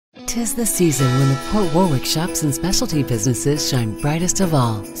'Tis the season when the Port Warwick shops and specialty businesses shine brightest of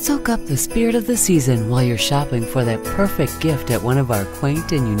all. Soak up the spirit of the season while you're shopping for that perfect gift at one of our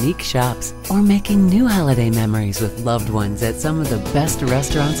quaint and unique shops, or making new holiday memories with loved ones at some of the best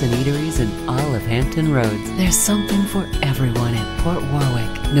restaurants and eateries in all of Hampton Roads. There's something for everyone at Port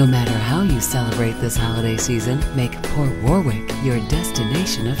Warwick. No matter how you celebrate this holiday season, make Port Warwick your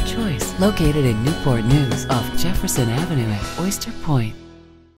destination of choice. Located in Newport News off Jefferson Avenue at Oyster Point.